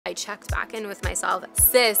I checked back in with myself.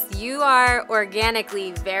 Sis, you are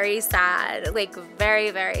organically very sad. Like,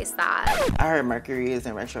 very, very sad. I heard Mercury is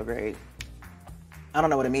in retrograde. I don't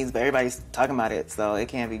know what it means, but everybody's talking about it, so it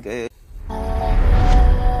can't be good.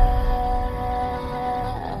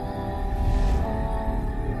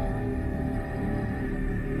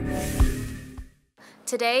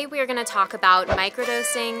 Today we are going to talk about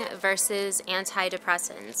microdosing versus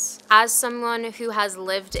antidepressants. As someone who has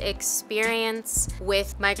lived experience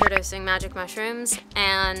with microdosing magic mushrooms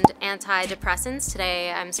and antidepressants,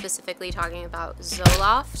 today I'm specifically talking about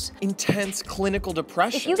Zoloft. Intense clinical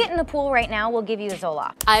depression. If you get in the pool right now, we'll give you the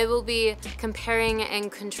Zoloft. I will be comparing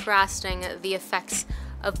and contrasting the effects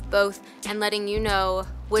of both and letting you know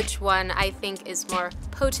which one I think is more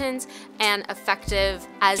potent and effective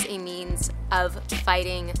as a means of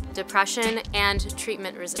fighting depression and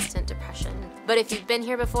treatment-resistant depression. But if you've been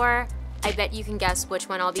here before, I bet you can guess which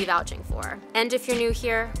one I'll be vouching for. And if you're new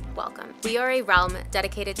here, welcome. We are a realm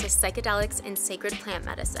dedicated to psychedelics and sacred plant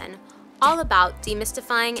medicine, all about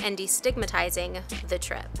demystifying and destigmatizing the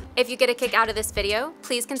trip. If you get a kick out of this video,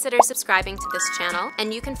 please consider subscribing to this channel,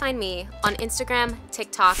 and you can find me on Instagram,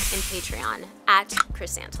 TikTok, and Patreon at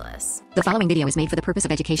Chrysantilus. The following video is made for the purpose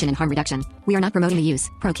of education and harm reduction. We are not promoting the use,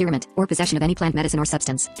 procurement, or possession of any plant medicine or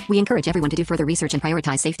substance. We encourage everyone to do further research and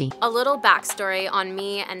prioritize safety. A little backstory on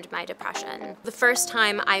me and my depression. The first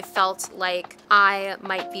time I felt like I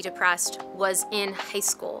might be depressed was in high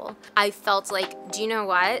school. I felt like, do you know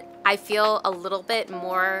what? I feel a little bit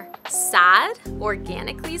more sad,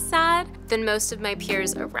 organically sad, than most of my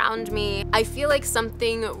peers around me. I feel like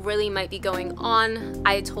something really might be going on.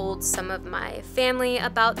 I told some of my family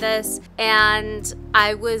about this, and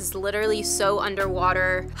I was literally so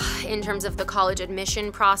underwater in terms of the college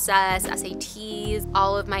admission process, SATs,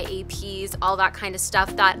 all of my APs, all that kind of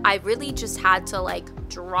stuff, that I really just had to like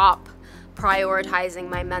drop prioritizing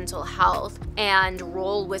my mental health and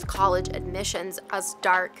roll with college admissions, as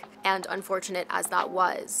dark and unfortunate as that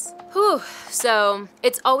was. Whew. So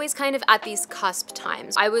it's always kind of at these cusp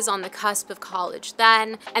times. I was on the cusp of college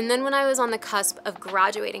then, and then when I was on the cusp of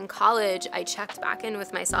graduating college, I checked back in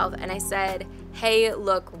with myself and I said, hey,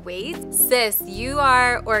 look, wait, sis, you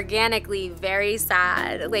are organically very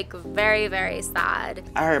sad, like very, very sad.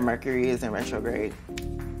 I heard Mercury is in retrograde.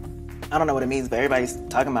 I don't know what it means, but everybody's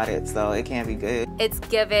talking about it, so it can't be good. It's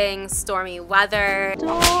giving stormy weather.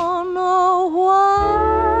 Don't know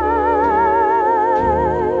why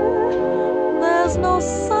there's no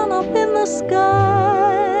sun up in the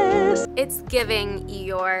skies. It's giving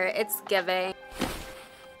Eeyore, it's giving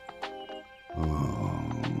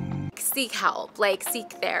seek help, like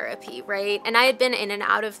seek therapy, right? And I had been in and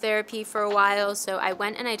out of therapy for a while, so I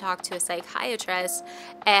went and I talked to a psychiatrist,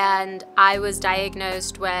 and I was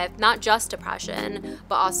diagnosed with not just depression,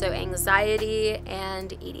 but also anxiety and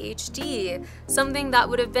ADHD, something that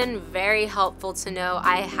would have been very helpful to know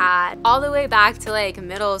I had all the way back to like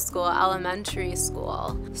middle school, elementary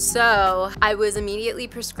school. So I was immediately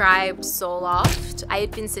prescribed Zoloft. I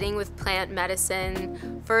had been sitting with plant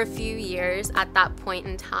medicine for a few years at that point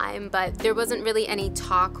in time, but there wasn't really any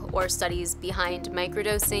talk or studies behind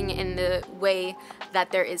microdosing in the way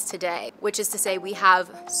that there is today, which is to say we have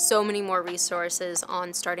so many more resources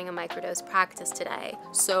on starting a microdose practice today.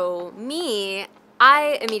 So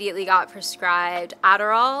I immediately got prescribed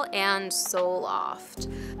Adderall and Zoloft.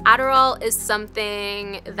 Adderall is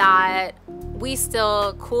something that we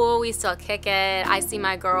still kick it. I see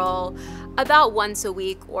my girl about once a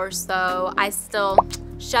week or so. I still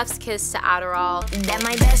chef's kiss to Adderall. That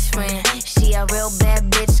my best friend, she a real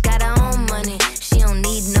bad bitch, got her own money, she don't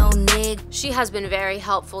need no nigga. She has been very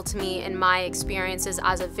helpful to me in my experiences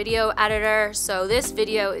as a video editor, so this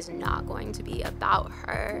video is not going to be about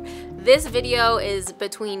her. This video is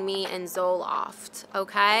between me and Zoloft,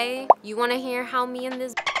 okay? You wanna hear how me and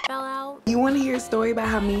this fell out? You wanna hear a story about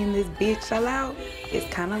how me and this bitch fell out? It's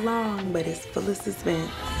kinda long, but it's full of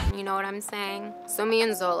suspense. You know what I'm saying? So me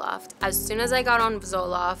and Zoloft. As soon as I got on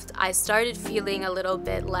Zoloft, I started feeling a little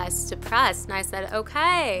bit less depressed, and I said,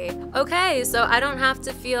 okay, so I don't have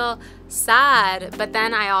to feel sad, but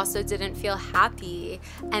then I also didn't feel happy,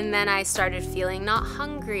 and then I started feeling not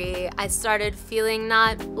hungry. I started feeling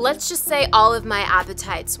not, let's just say all of my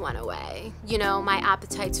appetites went away. You know, my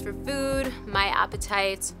appetites for food, my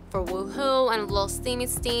appetites for woohoo and little steamy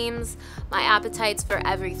steams, my appetites for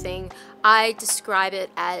everything. I describe it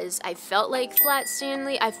as I felt like Flat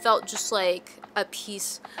Stanley. I felt just like a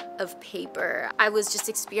piece of paper. I was just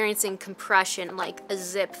experiencing compression like a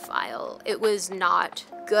zip file. It was not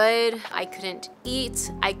good. I couldn't eat.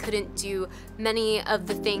 I couldn't do many of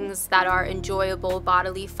the things that are enjoyable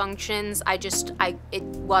bodily functions. It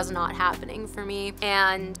was not happening for me.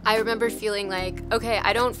 And I remember feeling like, okay,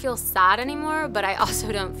 I don't feel sad anymore, but I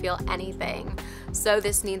also don't feel anything. So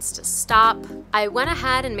this needs to stop. I went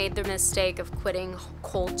ahead and made the mistake of quitting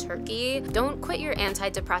cold turkey. Don't quit your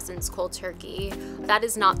antidepressants cold turkey. That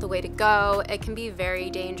is not the way to go. It can be very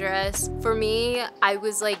dangerous. For me, I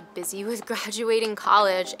was like busy with graduating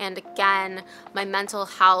college, and again, my mental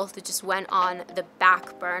health just went on the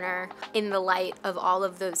back burner in the light of all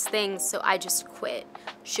of those things, so I just quit.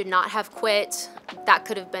 Should not have quit. That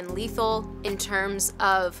could have been lethal in terms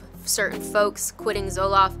of certain folks quitting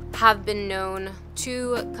Zoloft have been known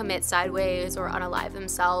to commit sideways or unalive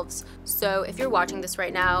themselves. So if you're watching this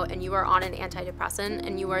right now and you are on an antidepressant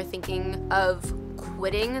and you are thinking of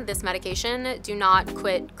quitting this medication, do not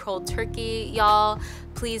quit cold turkey, y'all.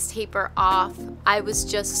 Please taper off. I was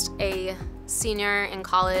just a senior in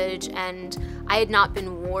college and I had not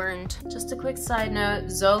been warned. Just a quick side note,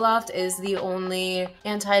 Zoloft is the only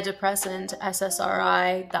antidepressant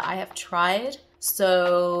SSRI that I have tried.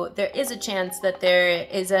 So there is a chance that there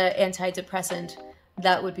is an antidepressant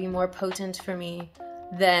that would be more potent for me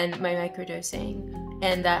than my microdosing,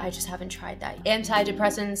 and that I just haven't tried that.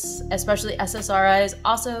 Antidepressants, especially SSRIs,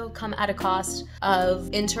 also come at a cost of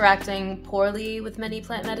interacting poorly with many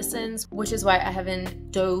plant medicines, which is why I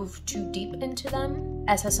haven't dove too deep into them.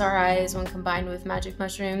 SSRIs, when combined with magic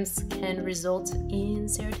mushrooms, can result in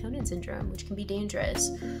serotonin syndrome, which can be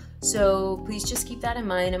dangerous. So please just keep that in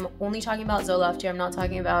mind. I'm only talking about Zoloft here. I'm not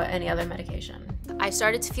talking about any other medication. I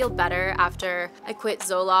started to feel better after I quit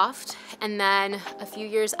Zoloft, and then a few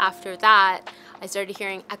years after that, I started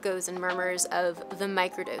hearing echoes and murmurs of the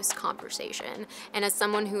microdose conversation. And as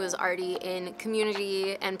someone who is already in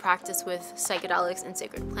community and practice with psychedelics and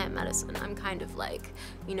sacred plant medicine, I'm kind of like,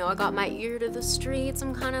 you know, I got my ear to the streets.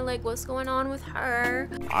 I'm kind of like, what's going on with her?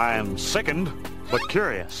 I am sickened, but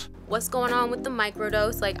curious. What's going on with the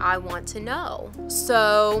microdose? Like, I want to know.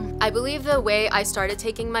 So I believe the way I started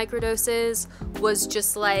taking microdoses was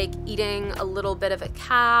just like eating a little bit of a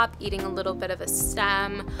cap, eating a little bit of a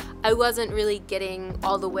stem. I wasn't really getting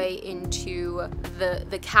all the way into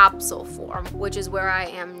the capsule form, which is where I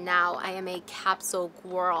am now. I am a capsule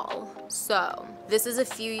girl. So this is a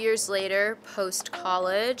few years later,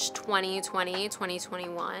 post-college, 2020,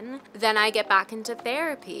 2021. Then I get back into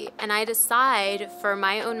therapy and I decide for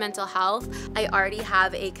my own mental health, I already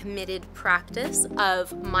have a committed practice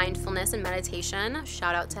of mindfulness and meditation.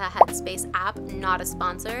 Shout out to the Headspace app, not a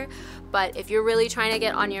sponsor, but if you're really trying to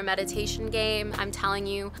get on your meditation game, I'm telling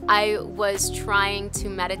you, I was trying to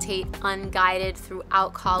meditate unguided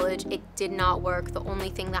throughout college. It did not work. The only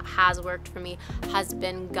thing that has worked for me has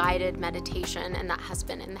been guided meditation, and that has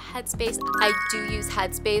been in the Headspace. I do use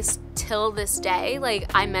Headspace till this day.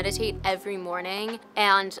 Like, I meditate every morning,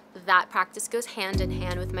 and that practice goes hand in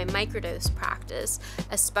hand with my microdose practice,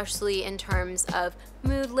 especially in terms of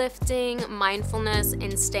mood lifting, mindfulness,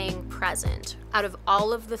 and staying present. Out of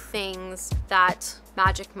all of the things that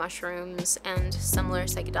magic mushrooms and similar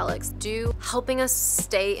psychedelics do, helping us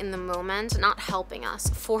stay in the moment, not helping us,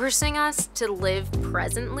 forcing us to live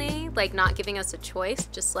presently, like not giving us a choice,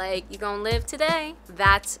 just like, you gonna live today.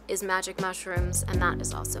 That is magic mushrooms, and that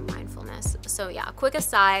is also mindfulness. So yeah, quick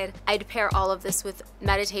aside, I'd pair all of this with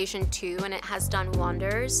meditation too, and it has done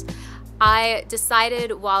wonders. I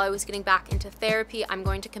decided while I was getting back into therapy, I'm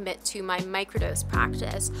going to commit to my microdose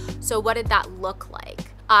practice. So what did that look like?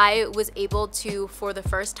 I was able to, for the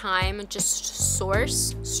first time, just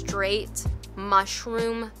source straight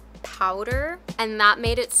mushroom powder, and that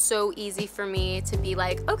made it so easy for me to be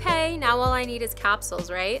like, okay, now all I need is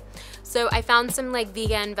capsules, right? So I found some like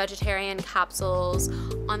vegan, vegetarian capsules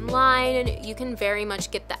online, and you can very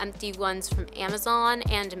much get the empty ones from Amazon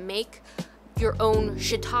and make your own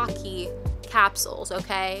shiitake capsules,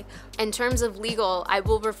 okay? In terms of legal, I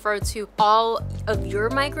will refer to all of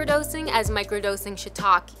your microdosing as microdosing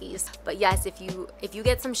shiitakes. But yes, if you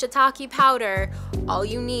get some shiitake powder, all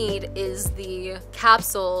you need is the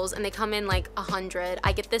capsules, and they come in like 100.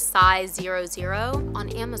 I get this size 00 on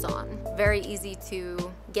Amazon. Very easy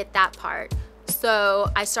to get that part. So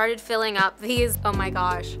I started filling up these. Oh my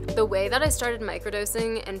gosh. The way that I started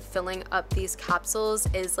microdosing and filling up these capsules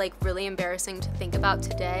is like really embarrassing to think about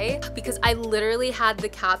today, because I literally had the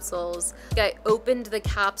capsules. I opened the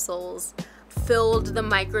capsules, filled the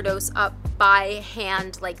microdose up by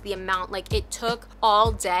hand, like the amount, like it took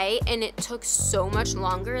all day and it took so much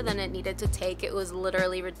longer than it needed to take. It was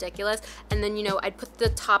literally ridiculous. And then, you know, I'd put the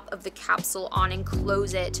top of the capsule on and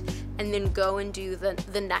close it and then go and do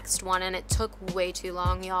the next one, and it took way too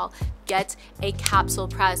long, y'all. Get a capsule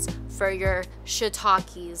press for your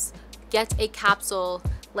shiitakes. Get a capsule,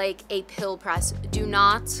 like a pill press. Do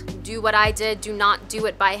not do what I did. Do not do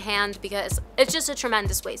it by hand, because it's just a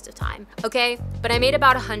tremendous waste of time, okay? But I made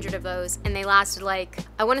about 100 of those, and they lasted like,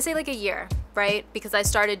 I wanna say like a year, right? Because I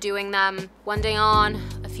started doing them one day on,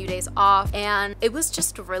 a few days off, and it was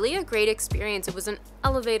just really a great experience. It was an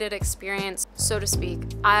elevated experience, so to speak.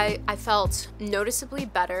 I felt noticeably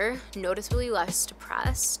better, noticeably less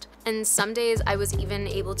depressed, and some days I was even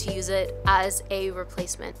able to use it as a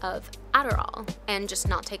replacement of Adderall and just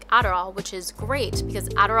not take Adderall, which is great because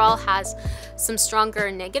Adderall has some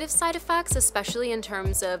stronger negative side effects, especially in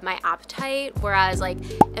terms of my appetite. Whereas like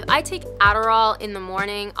if I take Adderall in the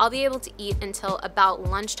morning, I'll be able to eat until about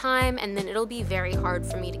lunchtime, and then it'll be very hard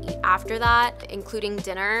for me to eat after that, including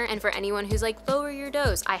dinner. And for anyone who's like, lower your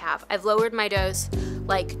dose, I've lowered my dose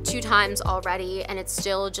like 2 times already, and it's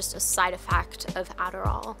still just a side effect of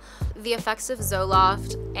Adderall. The effects of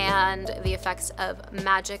Zoloft and the effects of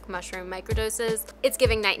Magic Mushroom Microdoses, it's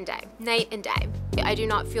giving night and day, night and day. I do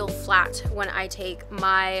not feel flat when I take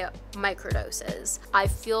my microdoses. I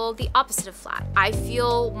feel the opposite of flat. I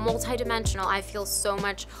feel multidimensional. I feel so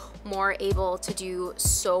much more able to do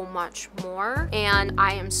so much more, and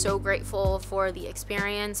I am so grateful for the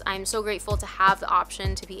experience. I'm so grateful to have the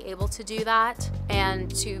option to be able to do that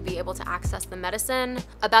and to be able to access the medicine.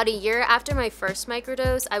 About a year after my first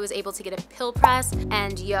microdose, I was able to get a pill press,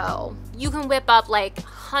 and yo, you can whip up like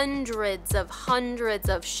hundreds of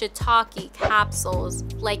shiitake capsules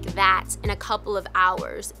like that in a couple of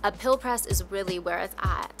hours. A pill press is really where it's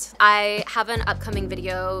at. I have an upcoming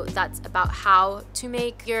video that's about how to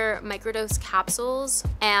make your microdose capsules,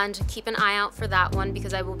 and keep an eye out for that one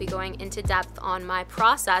because I will be going into depth on my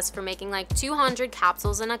process for making like 200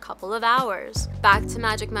 capsules in a couple of hours. Back to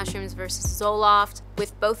Magic Mushrooms versus Zoloft.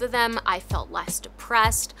 With both of them, I felt less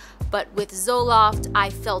depressed, but with Zoloft, I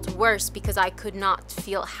felt worse because I could not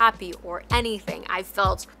feel happy or anything. I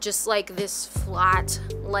felt just like this flat,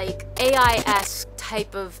 like AI-esque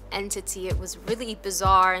type of entity. It was really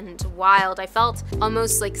bizarre and wild. I felt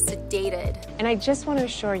almost like sedated. And I just want to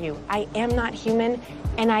assure you, I am not human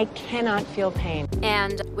and I cannot feel pain.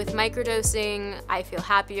 And with microdosing, I feel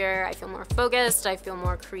happier, I feel more focused, I feel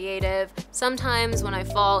more creative. Sometimes when I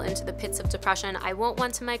fall into the pits of depression, I won't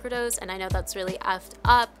want to microdose, and I know that's really effed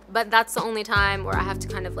up, but that's the only time where I have to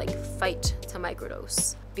kind of like fight to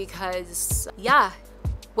microdose. Because yeah,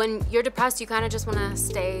 when you're depressed, you kind of just want to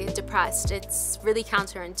stay depressed. It's really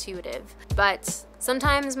counterintuitive. But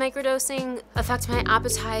sometimes microdosing affects my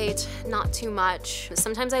appetite, not too much.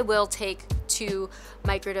 Sometimes I will take 2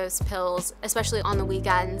 microdose pills, especially on the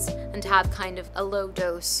weekends, and to have kind of a low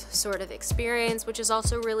dose sort of experience, which is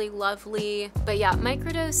also really lovely. But yeah,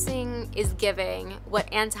 microdosing is giving what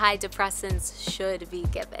antidepressants should be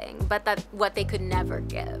giving, but that's what they could never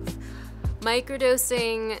give.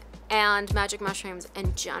 Microdosing and magic mushrooms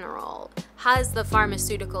in general has the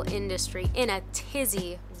pharmaceutical industry in a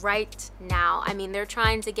tizzy right now. I mean, they're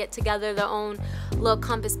trying to get together their own little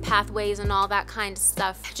compass pathways and all that kind of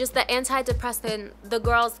stuff. Just the antidepressant, the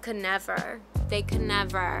girls could never. They could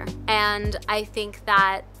never. And I think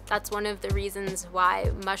that that's one of the reasons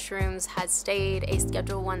why mushrooms has stayed a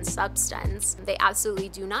Schedule I substance. They absolutely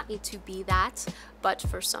do not need to be that, but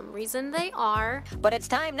for some reason they are. But it's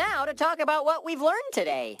time now to talk about what we've learned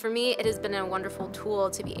today. For me, it has been a wonderful tool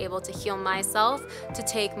to be able to heal myself, to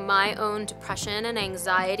take my own depression and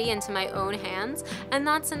anxiety into my own hands. And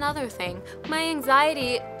that's another thing. My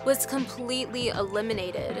anxiety was completely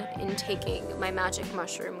eliminated in taking my magic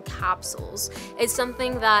mushroom capsules. It's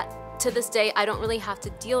something that to this day, I don't really have to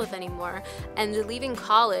deal with anymore. And leaving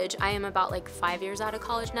college, I am about like 5 years out of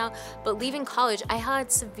college now, but leaving college, I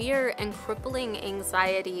had severe and crippling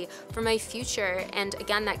anxiety for my future. And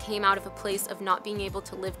again, that came out of a place of not being able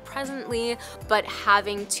to live presently, but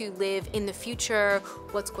having to live in the future.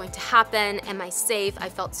 What's going to happen? Am I safe? I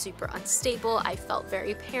felt super unstable. I felt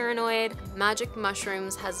very paranoid. Magic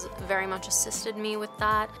mushrooms has very much assisted me with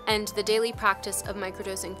that. And the daily practice of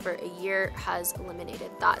microdosing for a year has eliminated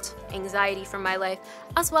that anxiety from my life,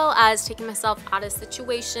 as well as taking myself out of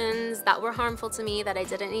situations that were harmful to me that I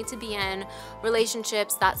didn't need to be in,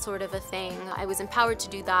 relationships, that sort of a thing. I was empowered to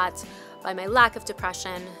do that by my lack of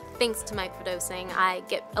depression, thanks to microdosing. I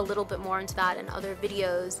get a little bit more into that in other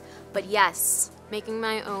videos, but yes, making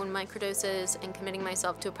my own microdoses and committing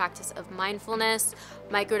myself to a practice of mindfulness,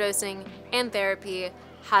 microdosing, and therapy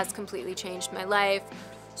has completely changed my life.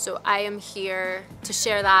 So I am here to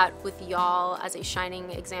share that with y'all as a shining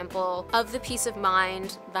example of the peace of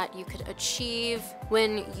mind that you could achieve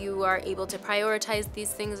when you are able to prioritize these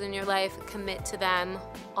things in your life, commit to them,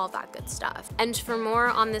 all that good stuff. And for more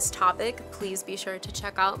on this topic, please be sure to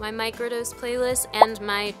check out my Microdose playlist and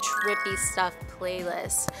my Trippy Stuff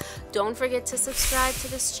playlist. Don't forget to subscribe to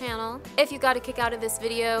this channel. If you got a kick out of this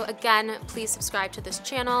video, again, please subscribe to this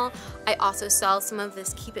channel. I also sell some of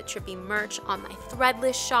this Keep It Trippy merch on my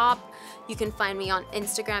Threadless shop. You can find me on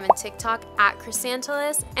Instagram and TikTok at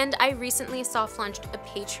Chrysantilus, and I recently soft launched a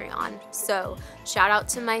Patreon. So shout out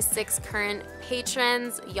to my 6 current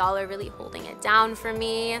patrons. Y'all are really holding it down for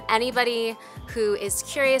me. Anybody who is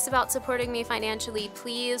curious about supporting me financially,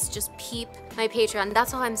 please just peep my Patreon.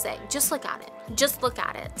 That's all I'm saying. Just look at it. Just look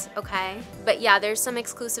at it, okay? But yeah, there's some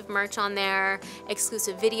exclusive merch on there,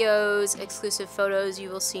 exclusive videos, exclusive photos you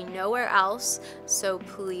will see nowhere else. So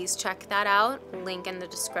please check that out. Link in the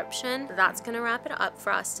description. That's gonna wrap it up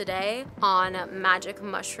for us today on Magic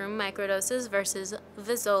Mushroom Microdoses versus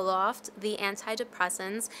the Zoloft, the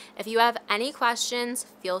antidepressants. If you have any questions,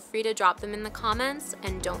 feel free to drop them in the comments,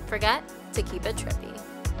 and don't forget to keep it trippy.